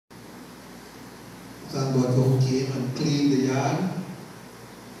Thank God for who came and cleaned the yard,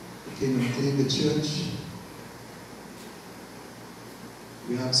 who came and cleaned the church.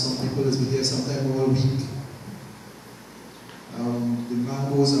 We have some people that's been here sometime all week. The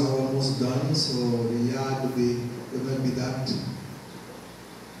mangoes are almost done, so the yard will not be that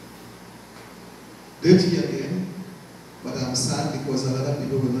dirty again. But I'm sad because a lot of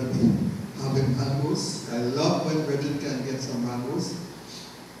people will not be having mangoes. I love when Bridget can get some mangoes.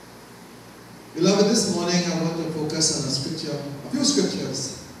 Beloved, this morning I want to focus on a few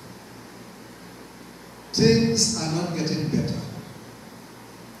scriptures. Things are not getting better.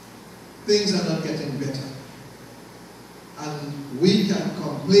 Things are not getting better. And we can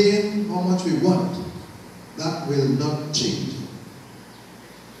complain how much we want. That will not change.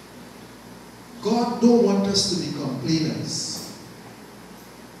 God don't want us to be complainers.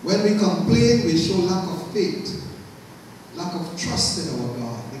 When we complain, we show lack of faith, lack of trust in our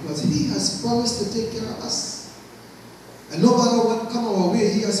God, because He has promised to take care of us. And no matter what comes our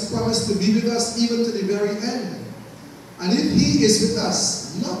way, He has promised to be with us even to the very end. And if He is with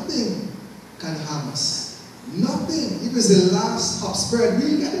us, nothing can harm us. Nothing. If it's the last hop spread,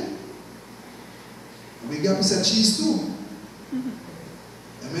 we'll get it. And we get a piece of cheese too.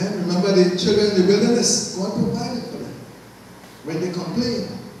 Amen. Remember the children in the wilderness, God provided for them when they complain.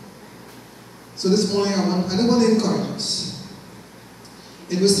 So this morning I want to encourage us.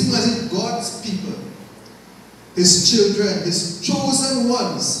 It will seem as if God's people, His children, His chosen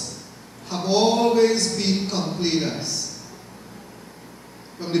ones, have always been complainers.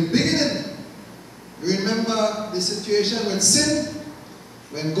 From the beginning, you remember the situation with sin?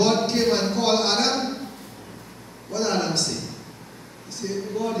 When God came and called Adam, what did Adam say? He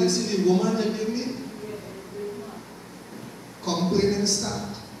said, God, you see the woman you gave me? Complaining start.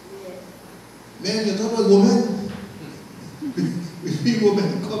 Man, you talk about woman? We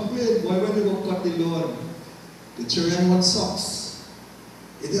women complain. Boy, when you go cut the lawn, the children want socks.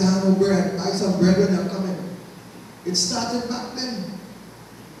 They didn't have no bread. Buy some bread when they're coming. It started back then.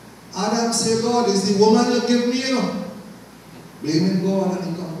 Adam said, Lord, is the woman you give me, you know? Blaming God and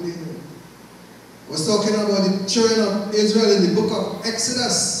he complaining. I was talking about the children of Israel in the book of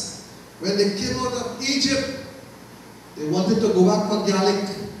Exodus. When they came out of Egypt, they wanted to go back for garlic.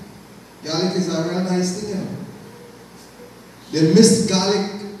 Garlic is a real nice thing, you know. They missed garlic.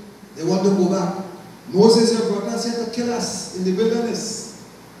 They want to go back. Moses, your brother, said to kill us in the wilderness.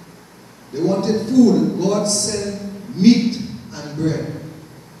 They wanted food. God sent meat and bread.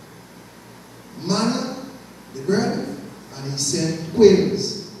 Manna, the bread, and He sent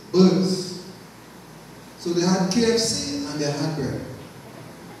quails, birds. So they had KFC and they had bread.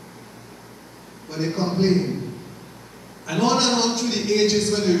 But they complained. And on through the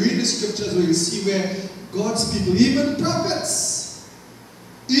ages, when we read the scriptures, we will see where God's people, even prophets,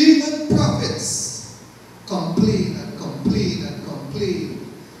 complain and complain and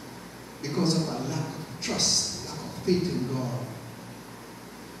complain because of a lack of trust, lack of faith in God.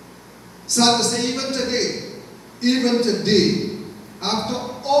 Sad to say, even today, after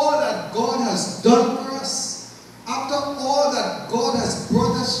all that God has done for us, after all that God has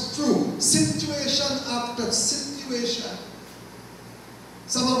brought us through, situation after situation,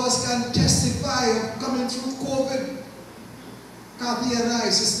 some of us can testify of coming through COVID. Kathy and I,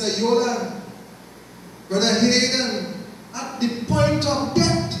 Sister Yola, Brother Hayden, at the point of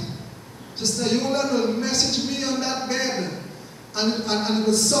death, Sister Yola will message me on that bed. And it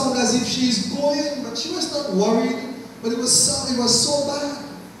would sound as if she's going, but she was not worried. But it was so bad.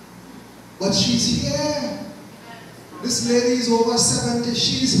 But she's here. This lady is over 70.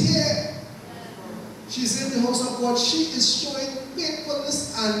 She's here. She's in the house of God. She is showing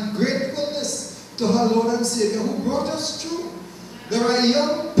faithfulness and gratefulness to her Lord and Savior who brought us through. There are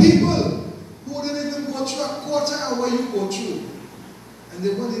young people who didn't even go through a quarter of what you go through. And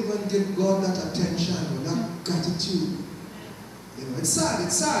they won't even give God that attention or that gratitude. You know, it's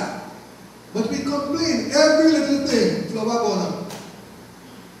sad. But we complain every little thing, flower going up.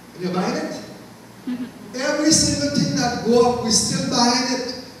 And you're buying it? Every single thing that go up, we're still buying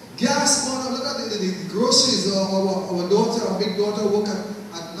it. Gas going up. Look at the groceries. Our daughter, our big daughter, work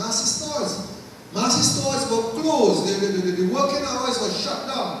at Massey stores. Massey stores were closed. The working hours were shut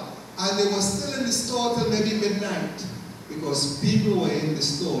down. And they were still in the store till maybe midnight. Because people were in the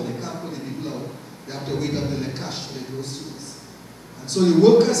store. They can't put the people out. They have to wait until they cash for the groceries. And so the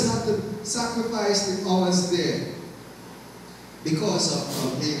workers had to sacrifice the hours there because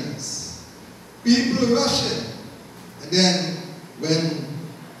of complainers. People rushing. And then when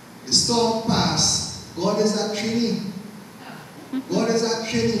the storm passed, God is at training. God is at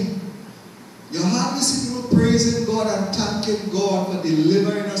training. You hardly see people praising God and thanking God for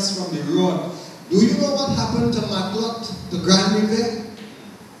delivering us from the rod. Do you know what happened to Matlock, to Grand River?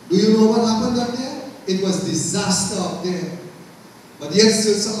 Do you know what happened up there? It was disaster up there. But yet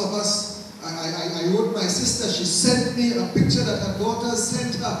still some of us, I wrote my sister, she sent me a picture that her daughter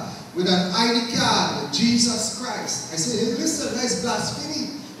sent her with an ID card, Jesus Christ. I said, hey, listen, that's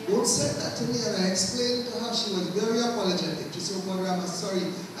blasphemy. Don't send that to me. And I explained to her, she was very apologetic. She said, oh, I'm sorry,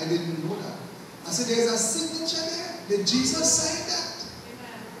 I didn't know that. I said, there's a signature there. Did Jesus sign that?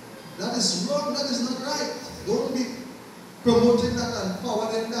 That is wrong, that is not right. Don't be promoting that and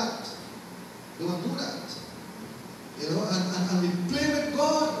forwarding that. Don't do that. You know, and we play with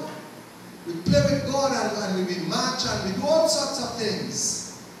God. We play with God and we march and we do all sorts of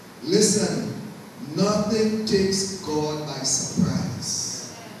things. Listen, nothing takes God by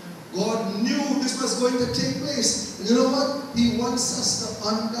surprise. God knew this was going to take place. And you know what? He wants us to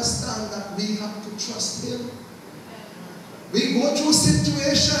understand that we have to trust Him. We go through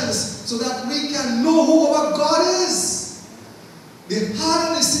situations so that we can know who our God is. The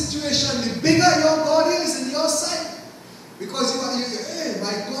harder the situation, the bigger your God is in your sight. Because hey,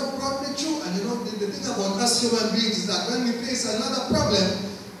 my God brought me through. And you know, the thing about us human beings is that when we face another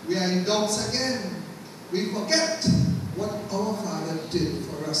problem, we are in doubts again. We forget what our Father did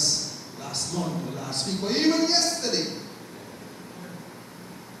for us last month or last week or even yesterday.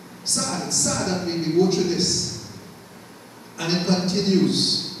 Sad, it's sad that we go through this. And it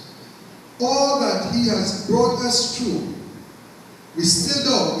continues. All that He has brought us through, we still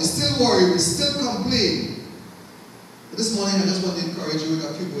doubt, we still worry, we still complain. But this morning I just want to encourage you with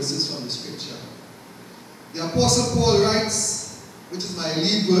a few verses from the scripture. The Apostle Paul writes, which is my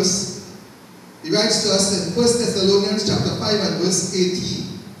lead verse, he writes to us in 1 Thessalonians chapter 5 and verse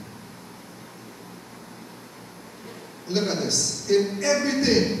 18. Look at this. In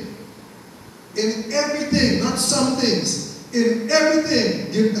everything, not some things, in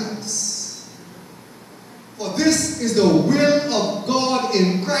everything, give thanks. For this is the will of God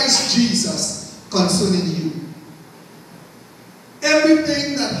in Christ Jesus concerning you.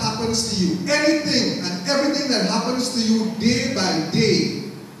 Everything that happens to you, anything and everything that happens to you day by day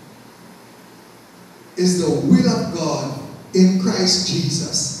is the will of God in Christ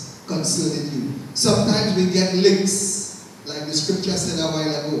Jesus concerning you. Sometimes we get links, like the scripture said a while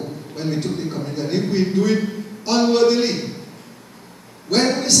ago when we took the communion. If we do it unworthily,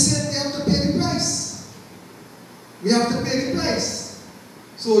 when we sin, we have to pay the price. We have to pay the price.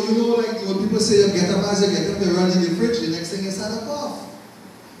 So, you know, like when people say you get up, as you get up, you run in the fridge, the next thing you start a cough.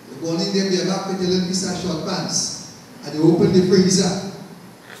 You go in there, you're back with your little piece of short pants, and you open the freezer.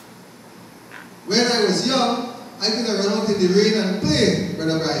 When I was young, I could have run out in the rain and play,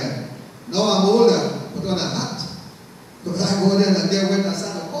 Brother Brian. Now I'm older, put on a hat. Because I go there and get wet and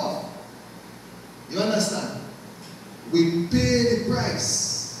start a cough. You understand? We pay the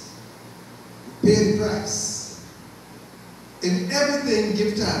price. We pay the price. In everything,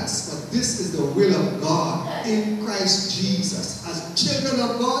 give thanks, for this is the will of God in Christ Jesus. As children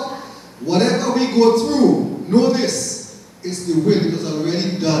of God, whatever we go through, know this is the will. It was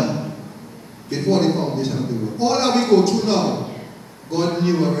already done before the foundation of the world. All that we go through now, God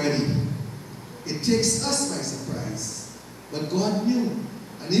knew already. It takes us by surprise, but God knew.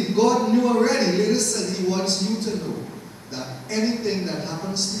 And if God knew already, listen, He wants you to know that anything that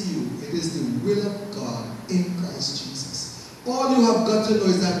happens to you, it is the will of God in Christ Jesus. All you have got to know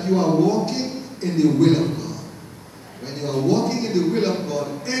is that you are walking in the will of God. When you are walking in the will of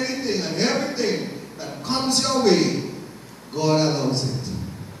God, anything and everything that comes your way, God allows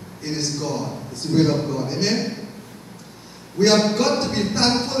it. It is God. It's the will of God. Amen? We have got to be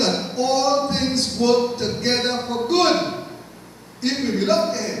thankful that all things work together for good if we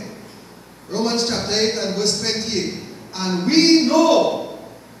belong to Him. Romans chapter 8 and verse 28. And we know,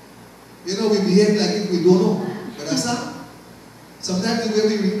 you know, we behave like if we don't know. But that's not. Sometimes the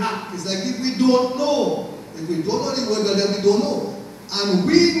way we react is like if we don't know. If we don't know the word, then we don't know. And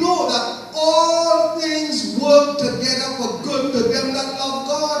we know that all things work together for good to them that love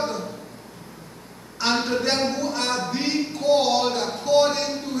God, and to them who are being called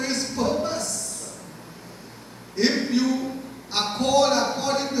according to His purpose. If you are called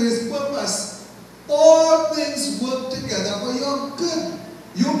according to His purpose, all things work together for your good.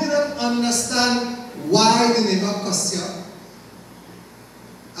 You may not understand why the neighbor cussed you.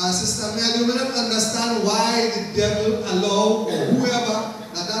 Sister Mel, you may not understand why the devil allowed or whoever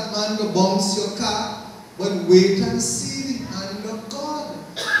that man to bounce your car, but wait and see the hand of God.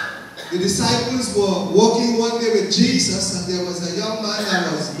 The disciples were walking one day with Jesus, and there was a young man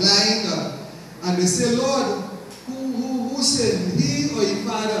that was blind, and they said, Lord, who sinned, he or your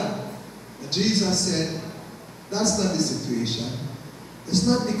father? And Jesus said, that's not the situation. It's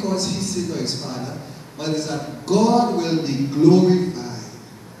not because he's sick or his father, but it's that God will be glorified.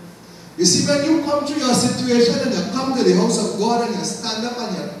 You see, when you come to your situation and you come to the house of God and you stand up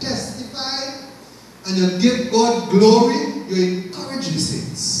and you testify and you give God glory, you encourage the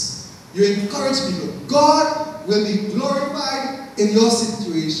saints. You encourage people. God will be glorified in your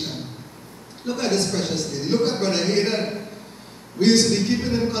situation. Look at this precious lady. Look at Brother Hayden. We used to be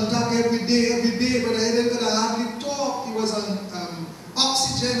keeping in contact every day. Brother Hayden could hardly talk. He was on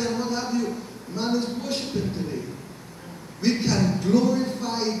oxygen and what have you. Man is worshiping today. We can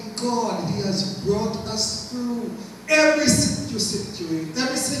glorify God. He has brought us through every situation,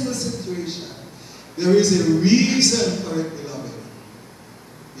 every single situation. There is a reason for it, beloved.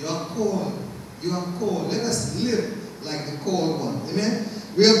 You are called. You are called. Let us live like the called one. Amen?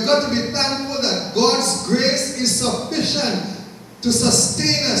 We have got to be thankful that God's grace is sufficient to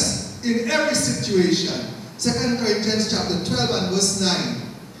sustain us in every situation. 2 Corinthians chapter 12 and verse 9.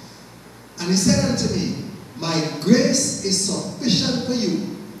 And he said unto me, my grace is sufficient for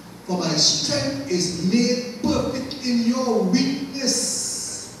you, for my strength is made perfect in your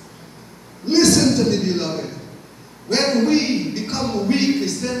weakness. Listen to me, beloved. When we become weak,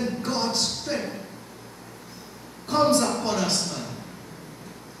 is then God's strength comes upon us, man.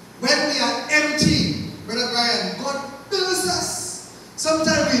 When we are empty, Brother Brian, God fills us.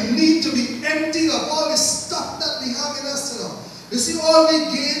 Sometimes we need to be emptied of all the stuff that we have in us. You see, all we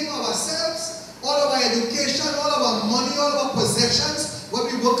gain for ourselves, all of our education, all of our money, all of our possessions, what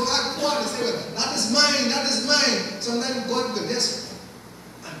we work hard for, and say, well, that is mine, that is mine. Sometimes God will just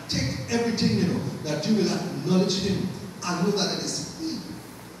and take everything, that you will acknowledge Him and know that it is He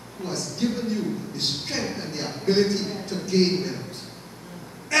who has given you the strength and the ability to gain wealth.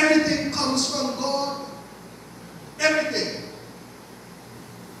 Everything comes from God. Everything.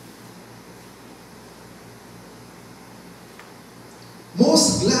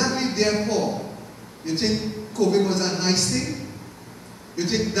 Most gladly, therefore, you think COVID was a nice thing? You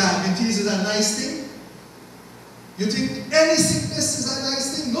think diabetes is a nice thing? You think any sickness is a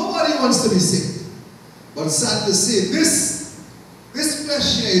nice thing? Nobody wants to be sick. But sad to say, this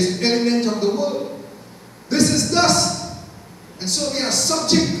flesh here is element of the world. This is dust. And so we are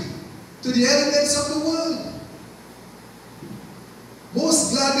subject to the elements of the world.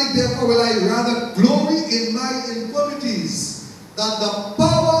 Most gladly, therefore, will I rather glory in my infirmities, that the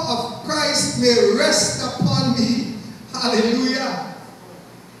power of Christ may rest upon me. Hallelujah.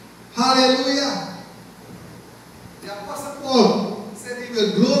 Hallelujah. The Apostle Paul said he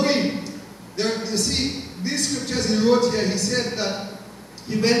will glory. You see, these scriptures he wrote here, he said that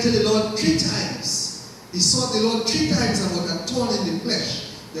he went to the Lord 3 times. He sought the Lord 3 times about a thorn in the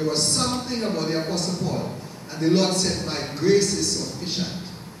flesh. There was something about the Apostle Paul. And the Lord said, my grace is sufficient.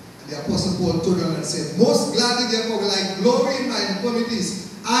 The Apostle Paul told him and said, most gladly therefore will I glory in my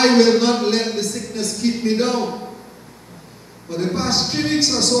infirmities. I will not let the sickness keep me down. For the past 3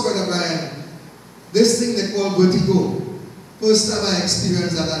 weeks or so, Brother Brian, this thing they call vertigo. First time I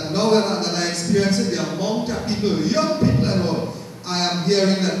experienced that, and now that I experience it, the amount of people, young people and all, I am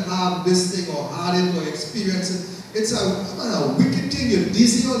hearing that have this thing or had it or experience it. It's a wicked thing. You're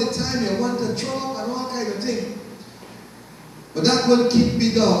dizzy all the time. You want to throw up and all kind of thing. But that will keep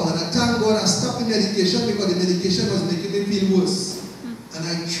me down. And I thank God I stopped the medication because the medication was making me feel worse. And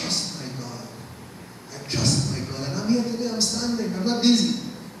I trust my God. I trust my God. And I'm here today. I'm standing. I'm not busy.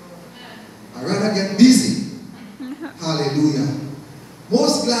 I'd rather get busy. Hallelujah.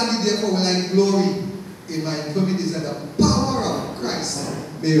 Most gladly, therefore, will I glory in my infirmities, that the power of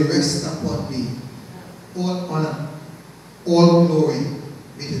Christ may rest upon me. All honor, all glory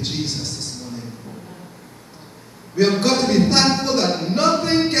be to Jesus this morning. We have got to be thankful that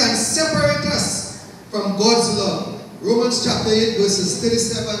nothing can separate us from God's love. Romans chapter 8 verses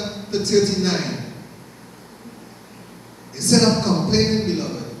 37 to 39. Instead of complaining,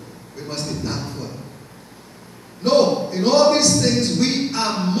 beloved, we must be thankful. No, in all these things we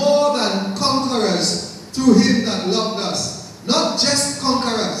are more than conquerors through Him that loved us. Not just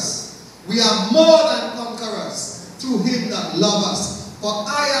conquerors. We are more than conquerors through Him that loved us. For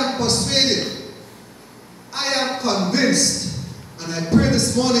I am persuaded, I am convinced, and I pray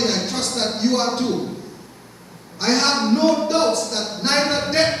this morning, I trust that you are too. I have no doubts that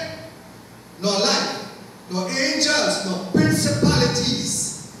neither death, nor life, nor angels, nor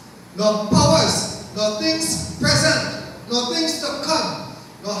principalities, nor powers, nor things present, nor things to come,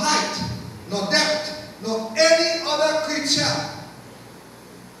 nor height, nor depth, nor any other creature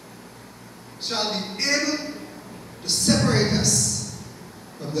shall be able to separate us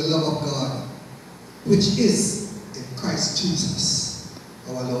from the love of God, which is in Christ Jesus,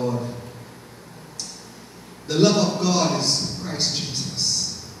 our Lord. The love of God is Christ Jesus.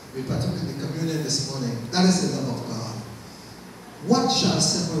 We partook in the communion this morning. That is the love of God. What shall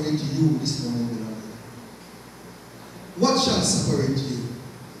separate you this morning, beloved? What shall separate you?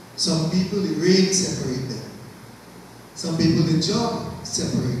 Some people, the rain separate them. Some people, the job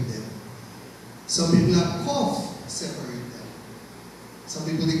separate them. Some people, a cough separate them. Some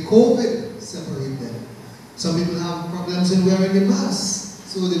people, the COVID separate them. Some people have problems in wearing a mask,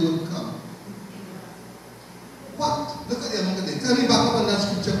 so they won't come. What? Look at them. Tell me back up on that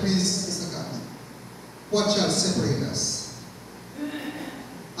scripture, please, Sister Kathy. What shall separate us?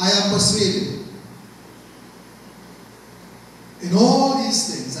 I am persuaded. In all these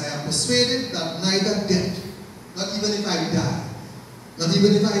things, I am persuaded that neither death, not even if I die, not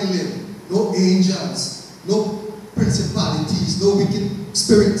even if I live, no angels, no principalities, no wicked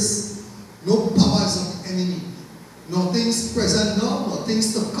spirits, no powers of the enemy, no things present now, no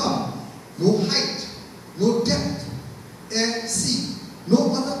things to come, no height, no depth, air, sea,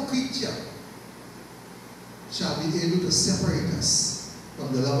 no other creature shall be able to separate us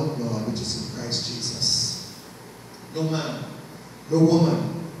from the love of God which is in Christ Jesus. No man, no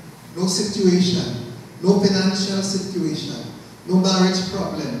woman, no situation, no financial situation, no marriage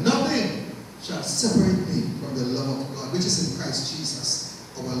problem, nothing shall separate me from the love of God which is in Christ Jesus,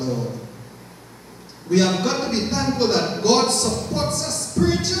 our Lord. We have got to be thankful that God supports us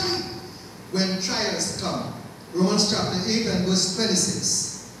spiritually when trials come. Romans chapter 8 and verse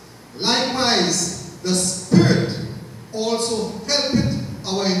 26. Likewise, the Spirit also helpeth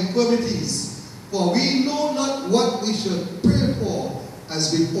our infirmities, for we know not what we should pray for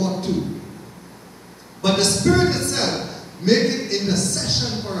as we ought to. But the Spirit itself maketh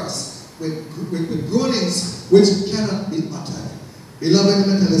intercession for us with groanings which cannot be uttered. Beloved, let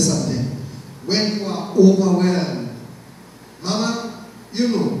me tell you something. When you are overwhelmed, Mama, you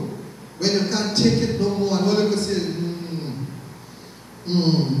know, when you can't take it no more, and all you can say, I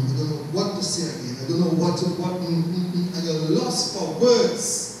don't know what to say again. I don't know and you're lost for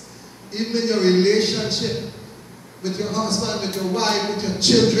words. Even in your relationship with your husband, with your wife, with your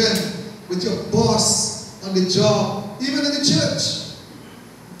children, with your boss on the job, even in the church.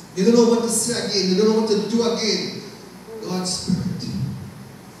 You don't know what to say again. You don't know what to do again. God's Spirit,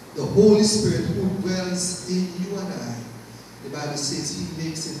 the Holy Spirit who dwells in you and I, the Bible says He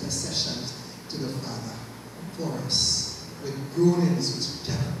makes intercessions to the Father for us with groanings which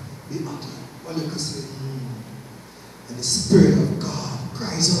cannot be uttered. All you can say, and the Spirit of God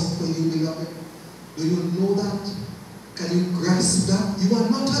cries out for you, beloved. Do you know that? Can you grasp that? You are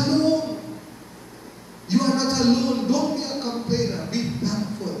not alone. You are not alone. Don't be a complainer. Be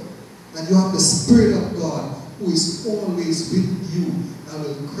thankful that you have the Spirit of God who is always with you and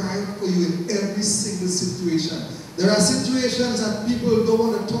will cry for you in every single situation. There are situations that people don't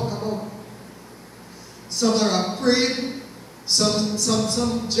want to talk about. Some are afraid. Some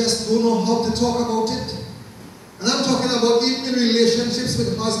just don't know how to talk about it. And I'm talking about even in relationships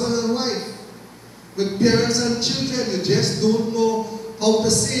with husband and wife, with parents and children. You just don't know how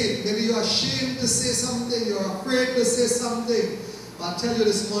to say it. Maybe you're ashamed to say something. You're afraid to say something. But I tell you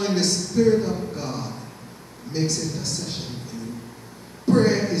this morning, the Spirit of God makes intercession for you.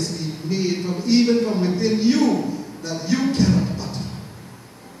 Prayer is being made even from within you that you cannot utter.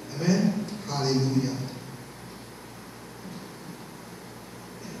 Amen? Hallelujah.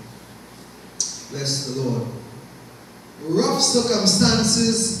 Bless the Lord. Rough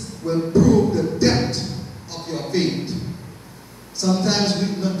circumstances will prove the depth of your faith. Sometimes,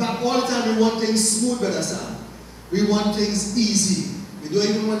 in fact, all the time we want things smooth, Brother Sam. We want things easy. We don't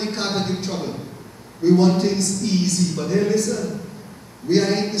even want the car to give trouble. We want things easy. But hey, listen, we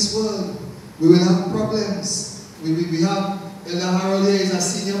are in this world. We will have problems. We have, Elder Harold here is a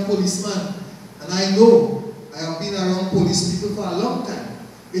senior policeman. And I know, I have been around police people for a long time.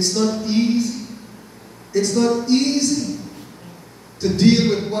 It's not easy. It's not easy to deal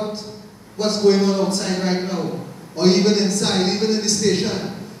with what's going on outside right now. Or even inside, even in the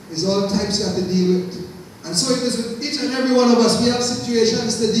station. There's all types you have to deal with. And so it is with each and every one of us. We have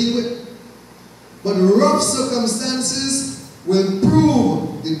situations to deal with. But rough circumstances will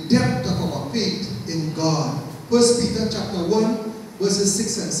prove the depth of our faith in God. 1 Peter chapter 1, verses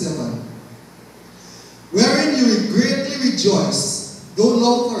 6 and 7. Wherein you will greatly rejoice, though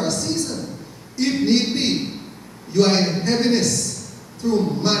now for a season, if need be, you are in heaviness through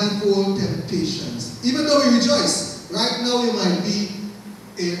manifold temptations. Even though we rejoice, right now you might be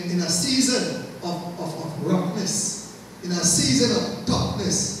in a season of roughness, in a season of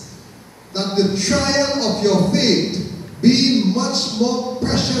toughness, that the trial of your faith, being much more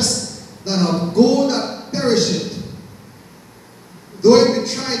precious than of gold that perisheth, though it be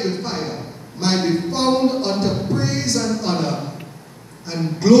tried with fire, might be found unto praise and honor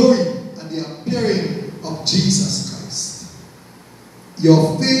and glory at the appearing of Jesus Christ.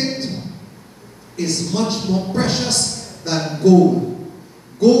 Your faith is much more precious than gold.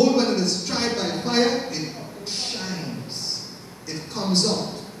 Gold, when it is tried by fire, it shines. It comes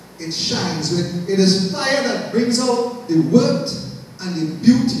out. It shines. It is fire that brings out the worth and the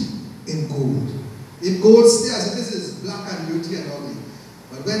beauty in gold. If gold stays as it is black and beauty and ugly.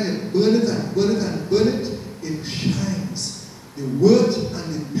 But when you burn it and burn it and burn it, it shines. The worth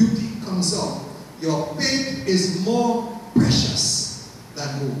and the beauty comes out. Your faith is more precious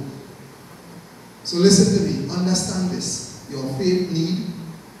than gold. So listen to me. Understand this. Your faith needs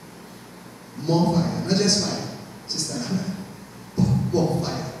more fire. Not just fire, Sister Anna. More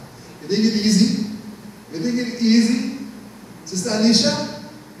fire. You think it easy? You think it easy? Sister Anisha,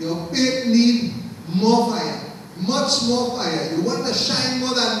 your faith needs more fire. Much more fire. You want to shine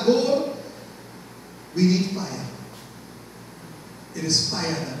more than gold? We need fire. It is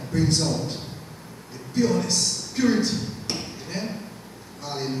fire that brings out the pureness, purity. Amen?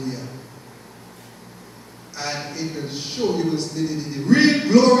 Hallelujah. And it will show you the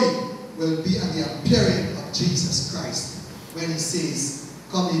real glory will be at the appearing of Jesus Christ when he says,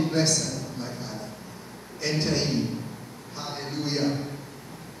 "Come ye blessed of my Father, enter ye." Hallelujah.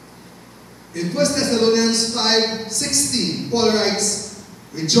 In 1 Thessalonians 5:16, Paul writes,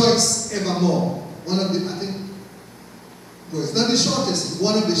 "Rejoice evermore." One of the, I think, no, it's not the shortest, it's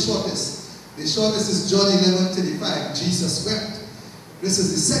one of the shortest. The shortest is John 11:35. Jesus wept. This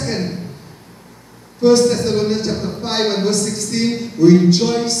is the second. 1 Thessalonians chapter 5 and verse 16,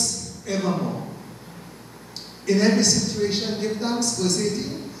 "Rejoice evermore." In every situation, give thanks. Verse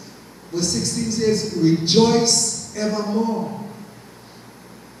 18. Verse 16 says, "Rejoice evermore."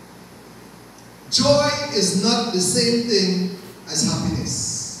 Joy is not the same thing as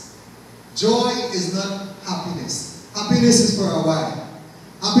happiness. Joy is not happiness. Happiness is for a while.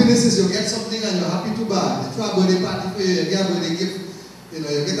 Happiness is you get something and you're happy to buy. You throw a birthday party for you, you get a birthday gift, you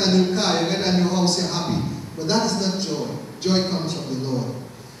get a new car, you get a new house, you're happy. But that is not joy. Joy comes from the Lord.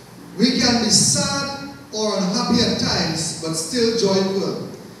 We can be sad or unhappy at times, but still joyful.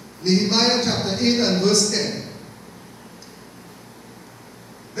 Nehemiah chapter 8 and verse 10.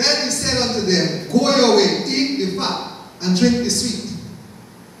 Then he said unto them, "Go your way, eat the fat, and drink the sweet,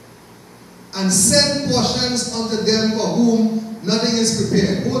 and send portions unto them for whom nothing is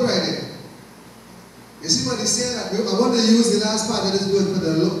prepared." Hold right there. You see what he said? I want to use the last part of this word for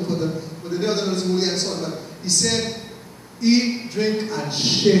the day of the Lord's holy and so on. But he said, "Eat, drink, and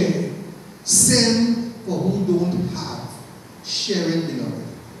share. Send for who don't have." Sharing, beloved.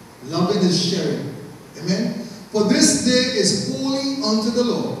 Loving is sharing. Amen. "For this day is holy unto the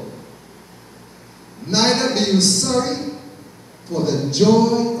Lord. Neither be you sorry, for the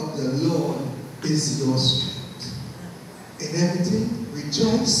joy of the Lord is your strength." In everything,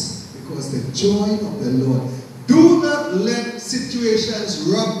 rejoice, because the joy of the Lord. Do not let situations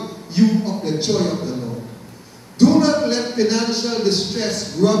rob you of the joy of the Lord. Do not let financial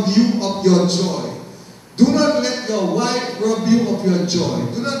distress rob you of your joy. Do not let your wife rob you of your joy.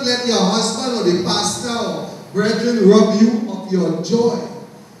 Do not let your husband or the pastor or brethren rob you of your joy.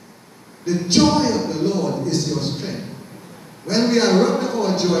 The joy of the Lord is your strength. When we are robbed of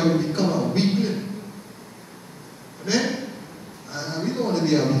our joy, we become a weakling. Amen? And we don't want to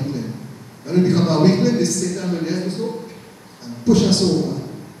be a weakling. When we become a weakling, the Satan will let us go and push us over.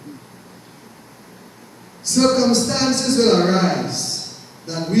 Circumstances will arise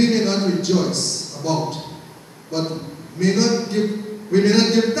that we may not rejoice about, but we may not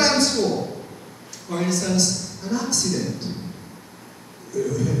give thanks for. For instance, an accident.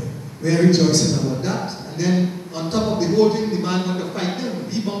 We are rejoicing about that. And then on top of the whole thing, the man want to fight them.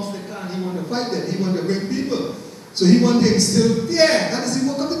 He bumps the car and he want to fight them. He want to bring people. So he wants to instill fear. That is the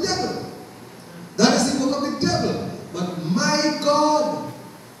work of the devil. That is the work of the devil. But my God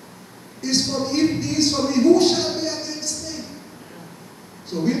is for me. If he is for me, who shall be against me?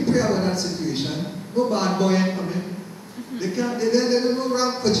 So we'll pray about that situation. No bad boy ain't coming. They don't know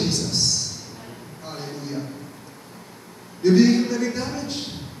rank for Jesus. Hallelujah. The vehicle may be damaged.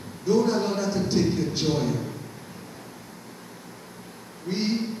 Don't allow that to take your joy.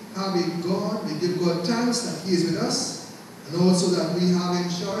 We have a God, we give God thanks that he is with us, and also that we have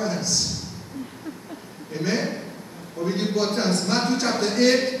insurance. Amen? But we give God thanks. Matthew chapter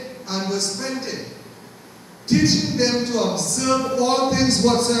 8 and verse 20. "Teaching them to observe all things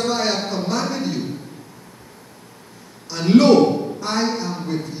whatsoever I have commanded you. And lo, I am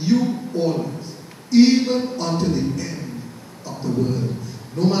with you always, even unto the end of the world."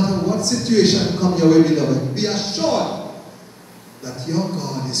 No matter what situation come your way, beloved, be assured that your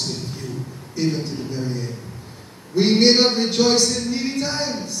God is with you, even to the very end. We may not rejoice in needy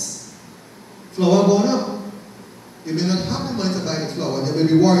times. Flour gone up. You may not have the money to buy the flour. You may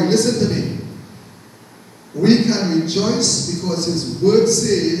be worried. Listen to me. We can rejoice because His word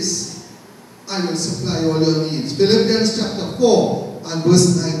says, I will supply all your needs. Philippians chapter 4 and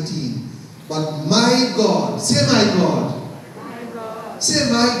verse 19. But my God, say my God. My God. Say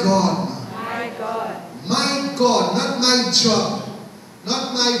my God. My God. My God, not my job,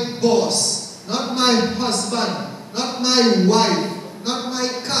 not my boss, not my husband, not my wife, not my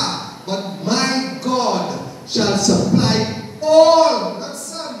car, but my God shall supply all, not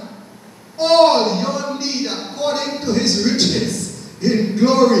some, all your need according to His riches in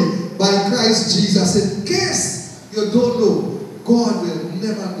glory by Christ Jesus. In case you don't know, God will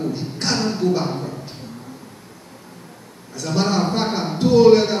never go. He cannot go bankrupt. As a matter of fact, I'm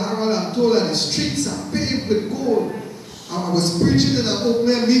told that the streets are paved with gold. I was preaching in an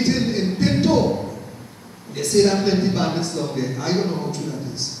open meeting in Pinto. They say that plenty bandits down there. I don't know how true that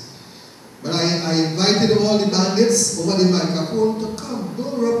is. But I invited all the bandits over the microphone to come.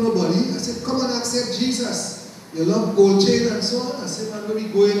 Don't rob nobody. I said, come and accept Jesus. You love gold chain and so on. I said, man, when we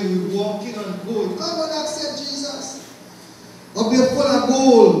go in and we walk in on gold, come and accept Jesus. Up there full of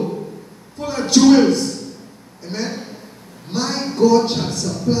gold, full of jewels. Amen. My God shall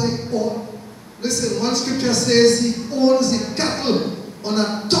supply all. Listen, one scripture says He owns the cattle on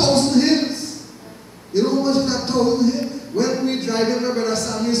 1,000 hills. You know how much is 1,000 hills? When we drive in, my brother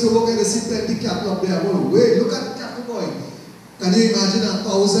Sam used to walk and see plenty cattle up there. Oh, wait, look at the cattle boy. Can you imagine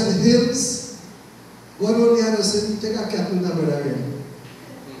 1,000 hills? God only had to say, take a cattle in the brother here.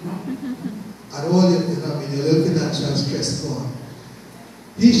 And all your little financial stress gone.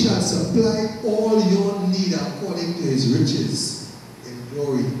 He shall supply all your need according to His riches in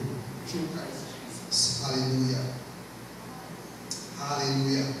glory through Christ Jesus. Hallelujah.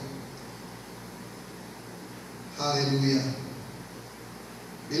 Hallelujah. Hallelujah.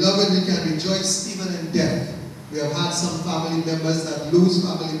 Beloved, we can rejoice even in death. We have had some family members that lose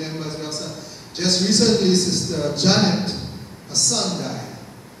family members. We have just recently, Sister Janet, her son died.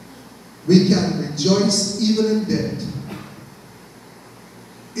 We can rejoice even in death.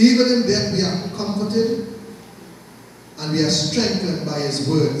 Even in death we are comforted and we are strengthened by His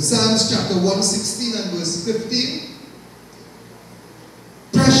word. Psalms chapter 116 and verse 15.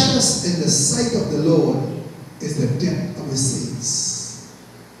 Precious in the sight of the Lord is the death of His saints.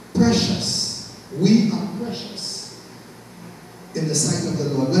 Precious. We are precious in the sight of the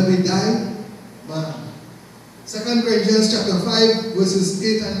Lord. When we die, man. 2 Corinthians chapter 5 verses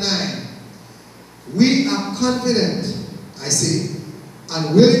 8 and 9. We are confident, I say,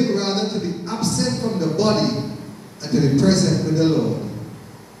 and willing rather to be absent from the body and to be present with the Lord.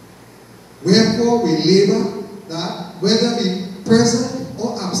 Wherefore we labor that whether be present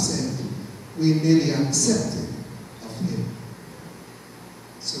or absent, we may be accepted of Him.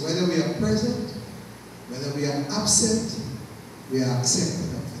 So whether we are present, whether we are absent, we are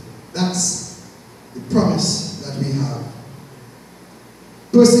accepted of Him. That's the promise that we have.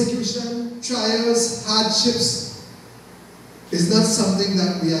 Persecution, trials, hardships is not something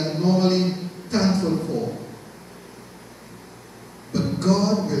that we are normally thankful for. But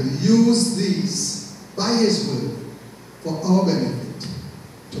God will use these by His word for our benefit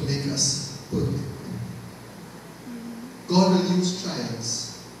to make us perfect. God will use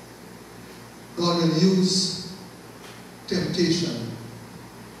trials. God will use temptation.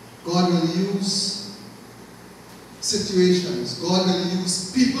 God will use situations. God will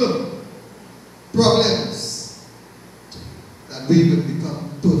use people, problems, that we will become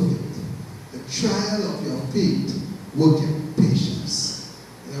perfect. The trial of your faith working patience.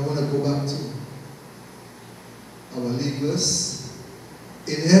 And I want to go back to our lead verse.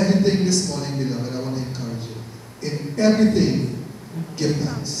 In everything this morning, beloved, I want to encourage you. In everything, give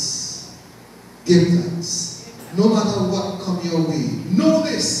thanks. Give thanks. No matter what come your way, know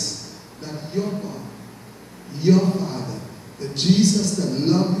this, that your God, your Father, the Jesus that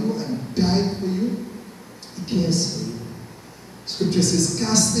loved you and died for you, He cares for you. Scripture says,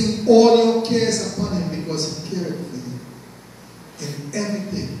 casting all your cares upon Him because He cared for you. In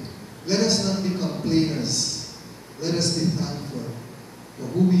everything, let us not be complainers. Let us be thankful for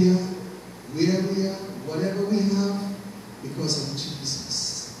who we are, where we are, whatever we have, because of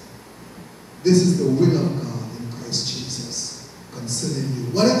Jesus. This is the will of God in Christ Jesus concerning you.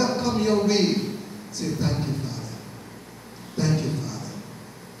 Whatever come your way, say, thank you, Father. Thank you, Father.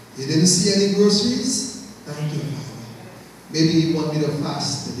 You didn't see any groceries? Thank you, Father. Maybe you want me to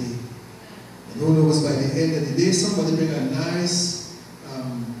fast today. And who knows, by the end of the day, somebody bring a nice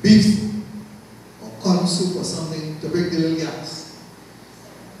beef or corn soup or something to break the little gas.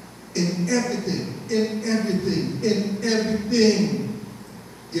 In everything,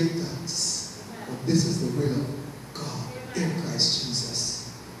 Give thanks. For this is the will of God in Christ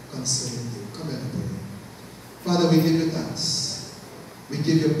Jesus concerning you. Come and pray. Father, we give you thanks. We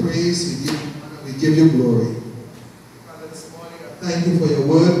give you praise. We give you honor. We give you glory. Father, this morning I thank you for your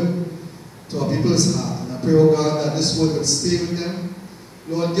word to our people's heart. And I pray, oh God, that this word will stay with them.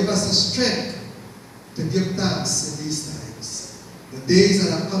 Lord, give us the strength to give thanks in these times. The days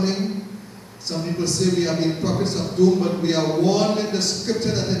that are coming, some people say we have been prophets of doom, but we are warned in the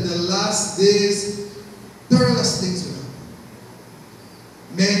scripture that in the last days, perilous things will happen.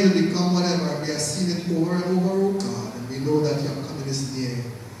 Men will become whatever. We are seeing it over and over, oh God, and we know that your coming is near.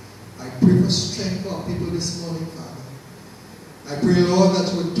 I pray for strength for our people this morning, Father. I pray, Lord,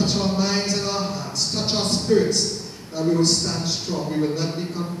 that you will touch our minds and our hearts, touch our spirits, that we will stand strong. We will not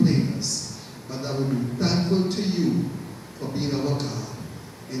be complainers, but that we will be thankful to you for being our God,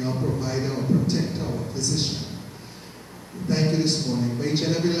 being our provider, our protector, our physician. We thank you this morning for each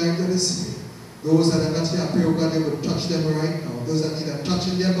and every life that is here. Those that are not here, I pray, oh God, they will touch them right now. Those that need a touch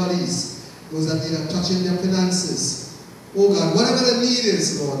in their bodies, those that need a touch in their finances. Oh God, whatever the need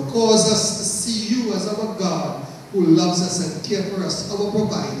is, Lord, cause us to see you as our God who loves us and cares for us, our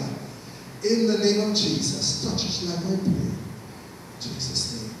provider. In the name of Jesus, touch us like I pray. In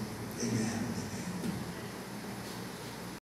Jesus' name, amen.